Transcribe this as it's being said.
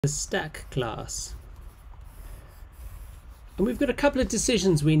the stack class. And we've got a couple of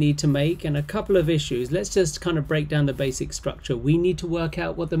decisions we need to make and a couple of issues. Let's just kind of break down the basic structure. We need to work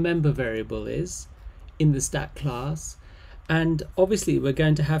out what the member variable is in the stack class. And obviously we're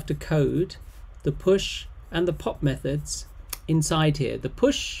going to have to code the push and the pop methods inside here. The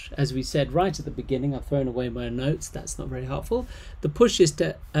push, as we said right at the beginning, I've thrown away my notes, that's not very helpful. The push is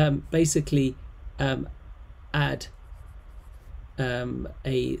to basically add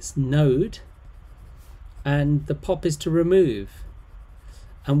a node, and the pop is to remove,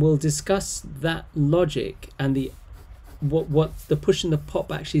 and we'll discuss that logic and the what the push and the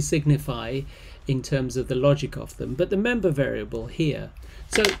pop actually signify in terms of the logic of them. But the member variable here,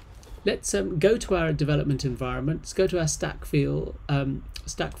 so let's go to our development environment, let's go to our stack files,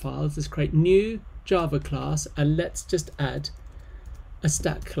 let's create new Java class, and let's just add a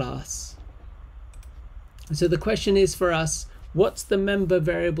stack class. So the question is for us, what's the member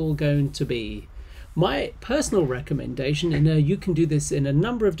variable going to be? My personal recommendation, and you can do this in a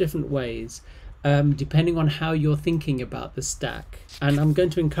number of different ways, depending on how you're thinking about the stack. And I'm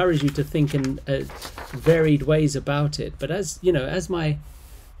going to encourage you to think in varied ways about it. But as you know, as my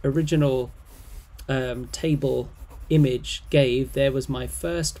original table image gave, there was my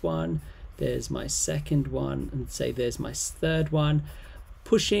first one, there's my second one, and say there's my third one.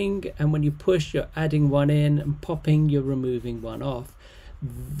 Pushing, and when you push, you're adding one in, and popping, you're removing one off.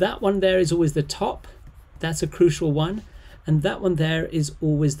 That one there is always the top, that's a crucial one, and that one there is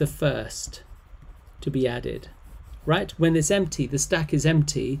always the first to be added, right? When it's empty, the stack is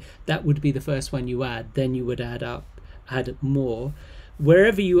empty, that would be the first one you add, then you would add more.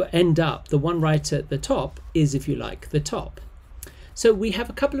 Wherever you end up, the one right at the top is, if you like, the top. So we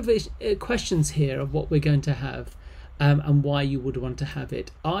have a couple of questions here of what we're going to have and why you would want to have it.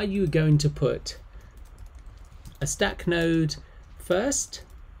 Are you going to put a stack node first,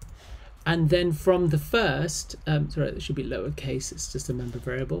 and then from the first, sorry, that should be lowercase, it's just a member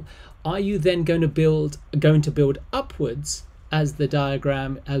variable. Are you then going to build upwards as the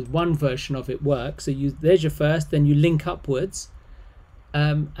diagram, as one version of it works? So there's your first, then you link upwards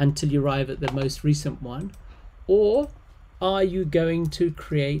until you arrive at the most recent one. Or are you going to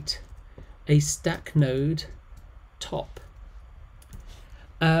create a stack node top?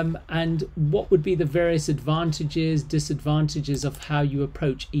 And what would be the various advantages, disadvantages of how you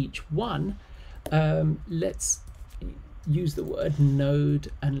approach each one? Let's use the word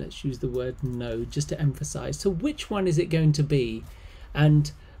node, and let's use the word node just to emphasize. So which one is it going to be?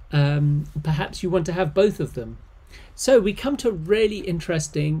 And perhaps you want to have both of them. So we come to a really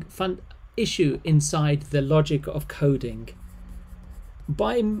interesting fun issue inside the logic of coding.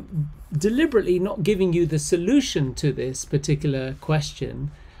 By deliberately not giving you the solution to this particular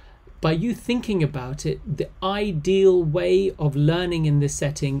question, by you thinking about it, the ideal way of learning in this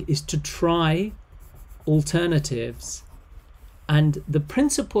setting is to try alternatives. And the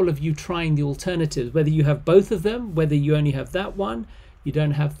principle of you trying the alternatives, whether you have both of them, whether you only have that one, you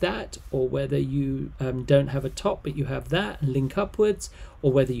don't have that, or whether you don't have a top but you have that and link upwards,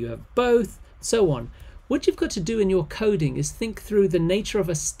 or whether you have both, so on. What you've got to do in your coding is think through the nature of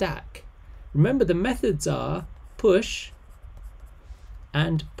a stack. Remember, the methods are push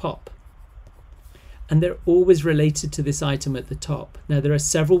and pop, and they're always related to this item at the top. Now, there are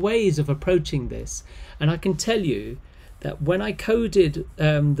several ways of approaching this, and I can tell you that when I coded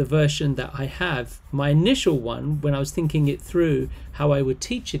the version that I have, my initial one, when I was thinking it through how I would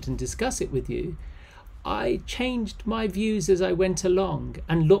teach it and discuss it with you, I changed my views as I went along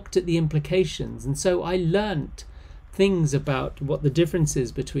and looked at the implications. And so I learnt things about what the difference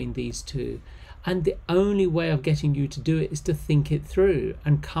is between these two. And the only way of getting you to do it is to think it through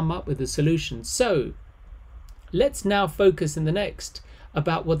and come up with a solution. So let's now focus in the next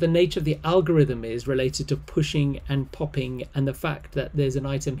about what the nature of the algorithm is related to pushing and popping, and the fact that there's an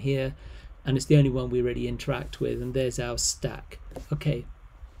item here and it's the only one we really interact with, and there's our stack. Okay.